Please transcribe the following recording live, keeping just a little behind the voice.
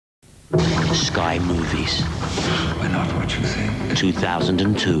Sky Movies. We're not what you think.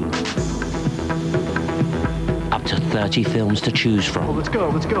 2002. Up to 30 films to choose from. Oh, let's go.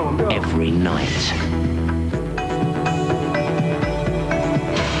 Every night.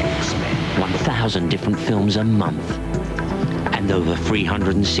 X-Men. 1,000 different films a month. And over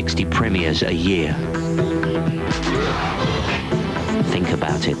 360 premieres a year. Think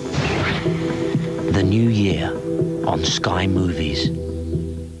about it. The new year on Sky Movies.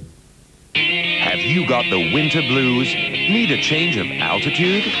 Have you got the winter blues? Need a change of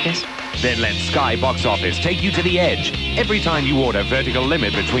altitude? Yes. Then let Sky Box Office take you to the edge. Every time you order Vertical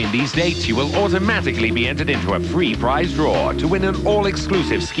Limit between these dates, you will automatically be entered into a free prize draw to win an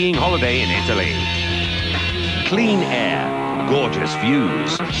all-exclusive skiing holiday in Italy. Clean air, gorgeous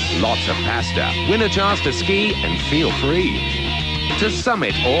views, lots of pasta, win a chance to ski and feel free. To sum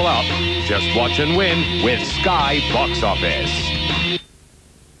it all up, just watch and win with Sky Box Office.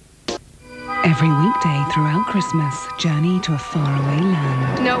 Every weekday throughout Christmas, journey to a faraway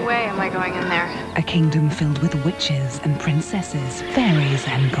land. No way am I going in there. A kingdom filled with witches and princesses, fairies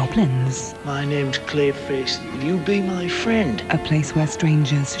and goblins. My name's Clayface. Will you be my friend? A place where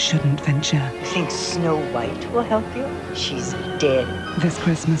strangers shouldn't venture. I think Snow White will help you. She's dead. This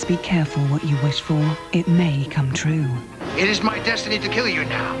Christmas, be careful what you wish for. It may come true. It is my destiny to kill you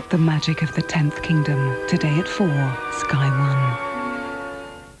now. The magic of the 10th Kingdom. Today at 4, Sky One.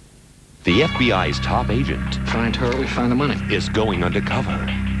 The FBI's top agent Find her, we find the money. is going undercover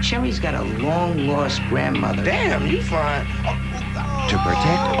Cherry's got a long-lost grandmother. Damn, you fine. to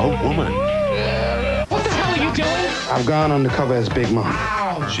protect a woman. What the hell are you doing? I've gone undercover as Big Mom.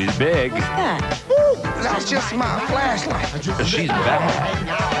 She's big. That's just my flashlight. She's bad.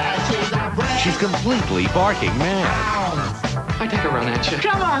 She's completely barking mad. I take a run at you.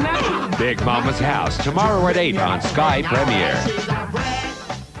 Come on now. Big Mama's House, tomorrow at 8 on Sky Premiere.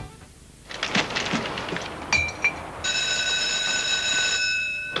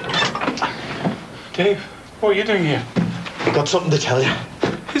 Dave, what are you doing here? I got something to tell you.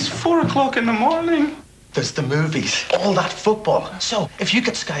 It's 4 o'clock in the morning. There's the movies, all that football. So, if you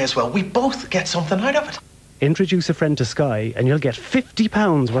get Sky as well, we both get something out of it. Introduce a friend to Sky and you'll get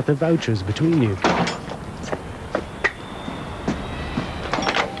 £50 worth of vouchers between you.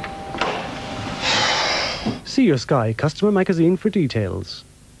 See your Sky customer magazine for details.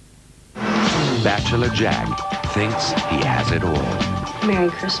 Bachelor Jack thinks he has it all. Merry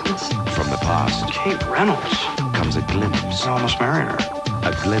Christmas. From the past Kate Reynolds. comes a glimpse. I almost married her.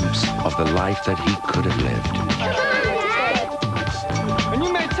 A glimpse of the life that he could have lived. And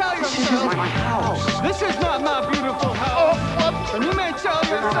you may tell yourself, This is my house. this is not my beautiful house. And you may tell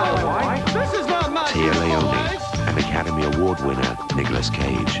yourself, this is not my Tia beautiful Leone life. and Academy Award winner Nicolas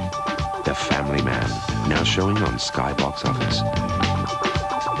Cage. The Family Man, now showing on Sky Box Office.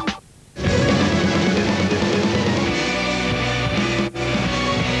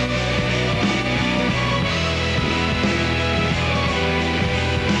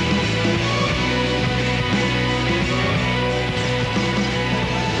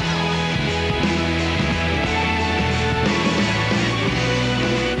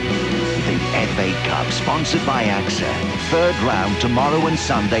 FA Cup, sponsored by AXA. Third round tomorrow and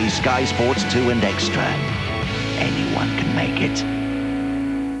Sunday, Sky Sports 2 and Extra. Anyone can make it.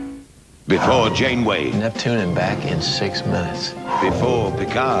 Before Janeway. Neptune and back in 6 minutes. Before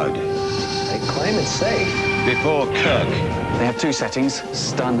Picard. They claim it's safe. Before Kirk. They have 2 settings,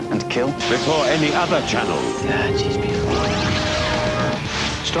 stun and kill. Before any other channel. God, she's beautiful.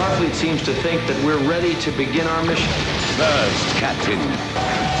 Starfleet seems to think that we're ready to begin our mission. First Captain.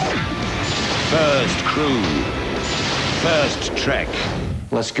 First Crew. First Trek.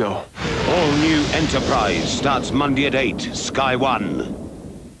 Let's go. All new Enterprise starts Monday at 8, Sky One.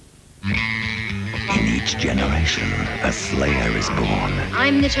 In each generation, a Slayer is born.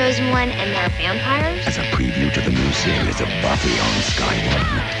 I'm the chosen one, and there are vampires? As a preview to the new series of Buffy on Sky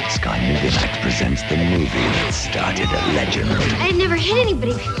One, Sky Moviemax presents the movie that started a legend. I've never hit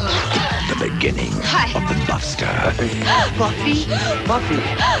anybody before. The beginning of the Buffster. Buffy? Buffy.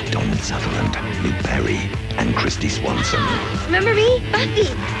 Donald Sutherland, Luke Perry, and Christy Swanson. Remember me? Buffy.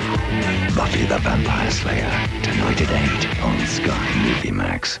 Buffy the Vampire Slayer, tonight at 8 on Sky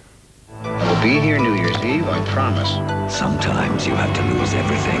Moviemax. We'll be here New Year's Eve, I promise. Sometimes you have to lose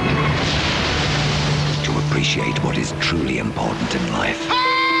everything to appreciate what is truly important in life.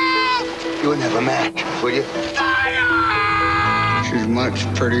 You'll never match, will you? She's much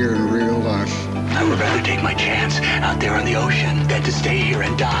prettier in real life. I would rather take my chance out there on the ocean than to stay here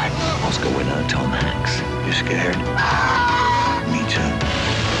and die. Oscar winner Tom Hanks. You scared? Me too.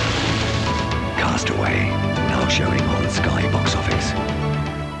 Castaway, now showing on Sky Box Office.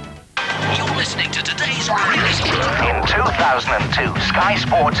 In 2002, Sky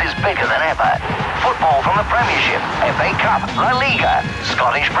Sports is bigger than ever. Football from the Premiership, FA Cup, La Liga,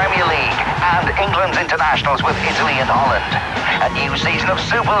 Scottish Premier League, and England's internationals with Italy and Holland. A new season of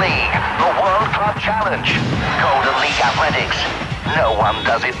Super League, the World Club Challenge, Golden League Athletics. No one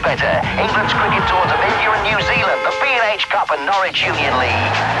does it better. England's cricket tours of India and New Zealand, the B&H Cup and Norwich Union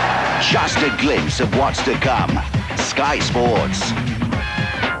League. Just a glimpse of what's to come. Sky Sports.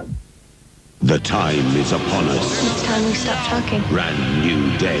 The time is upon us. It's time we stop talking. Brand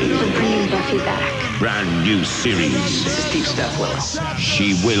new day. We're bringing Buffy back. Brand new series. This is deep stuff, Willis.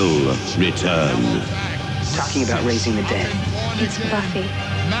 She will return. Talking about raising the dead. It's Buffy.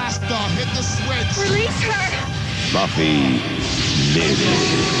 Master, hit the switch. Release her! Buffy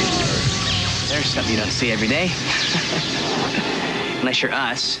lives. There's something you don't see every day. Unless you're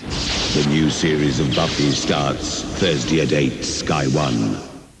us. The new series of Buffy starts Thursday at 8, Sky 1.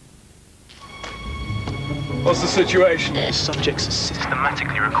 What's the situation? Subjects are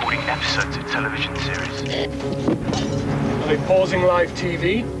systematically recording episodes of television series. Are they pausing live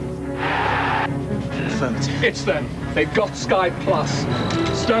TV? It's them. They've got Sky Plus.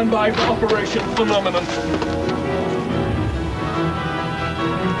 Stand by for Operation Phenomenon.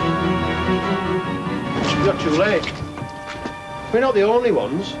 You're too late. We're not the only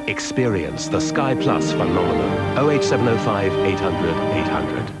ones. Experience the Sky Plus phenomenon. 08705 800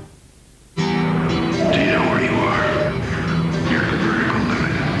 800. Do you know where you are? You're at the vertical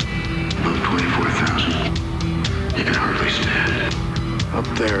limit. About 24,000. You can hardly stand. Up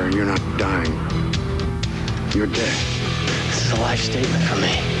there, you're not dying. You're dead. This is a life statement for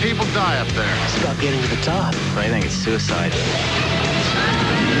me. People die up there. It's about getting to the top. I think it's suicide.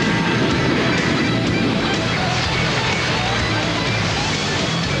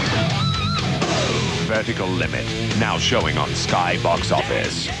 Vertical Limit, now showing on Sky Box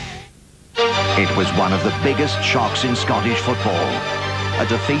Office. It was one of the biggest shocks in Scottish football. A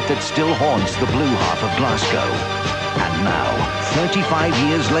defeat that still haunts the blue half of Glasgow. And now, 35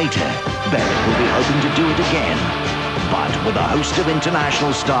 years later, Berwick will be hoping to do it again. But with a host of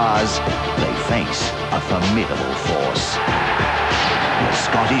international stars, they face a formidable force. The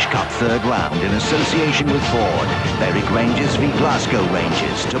Scottish Cup third round in association with Ford. Berwick Rangers v Glasgow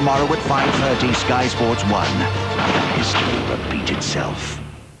Rangers. Tomorrow at 5:30, Sky Sports 1. Can history repeat itself?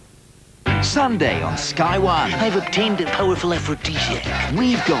 Sunday on Sky One. I've obtained a powerful aphrodisiac.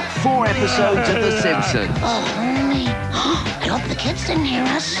 We've got 4 episodes of The Simpsons. Oh, honey. I hope the kids didn't hear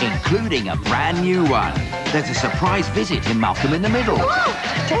us. Including a brand new one. There's a surprise visit in Malcolm in the Middle. Oh,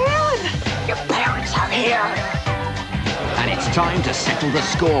 Dad! Your parents are here. And it's time to settle the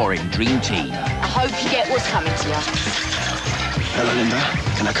score in Dream Team. I hope you get what's coming to you. Hello, Linda.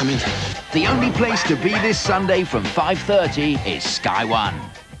 Can I come in? The only place to be this Sunday from 5:30 is Sky One.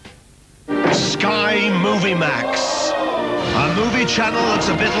 Sky Moviemax. A movie channel that's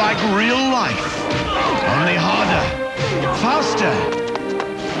a bit like real life. Only harder, faster,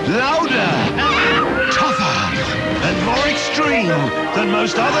 louder, tougher, and more extreme than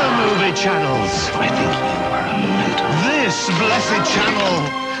most other movie channels. I think you are a mental. This blessed channel,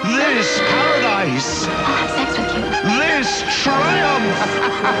 this paradise, this triumph,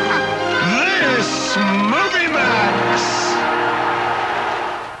 this Moviemax.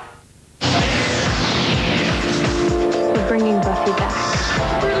 Bringing Buffy back.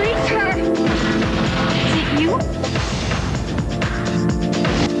 Release her! Is it you?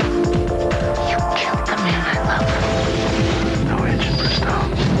 You killed the man I love. No engine for stop.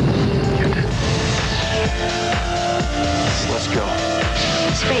 You're dead. Let's go.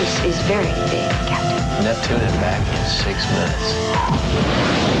 Space is very big, Captain. Neptune and back in 6 minutes.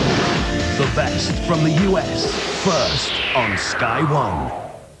 The best from the US, first on Sky One.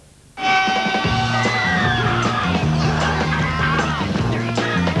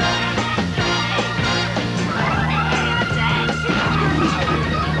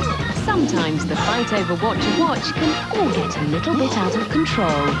 Sometimes the fight over what to watch can all get a little bit out of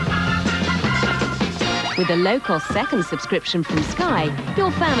control. With a low-cost second subscription from Sky,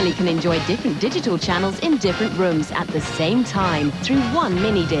 your family can enjoy different digital channels in different rooms at the same time through one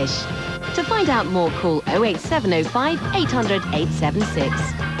mini dish. To find out more, call 08705 800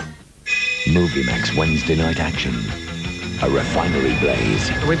 876. Moviemax Wednesday night action. A refinery blaze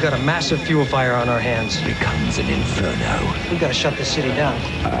We've got a massive fuel fire on our hands. becomes an inferno. We've got to shut this city down.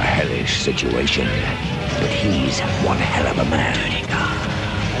 A hellish situation. But he's one hell of a man.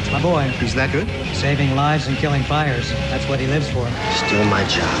 That's my boy. He's that good? Saving lives and killing fires. That's what he lives for. Still my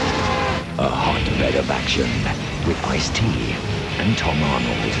job. A hotbed of action with Ice-T and Tom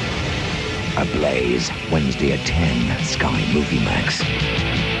Arnold. Ablaze, Wednesday at 10, Sky Moviemax.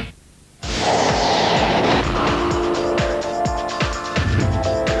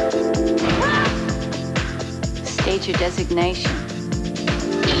 need your designation.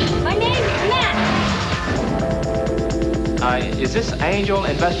 My name's Matt. Is this Angel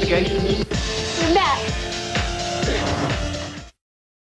Investigation? Matt.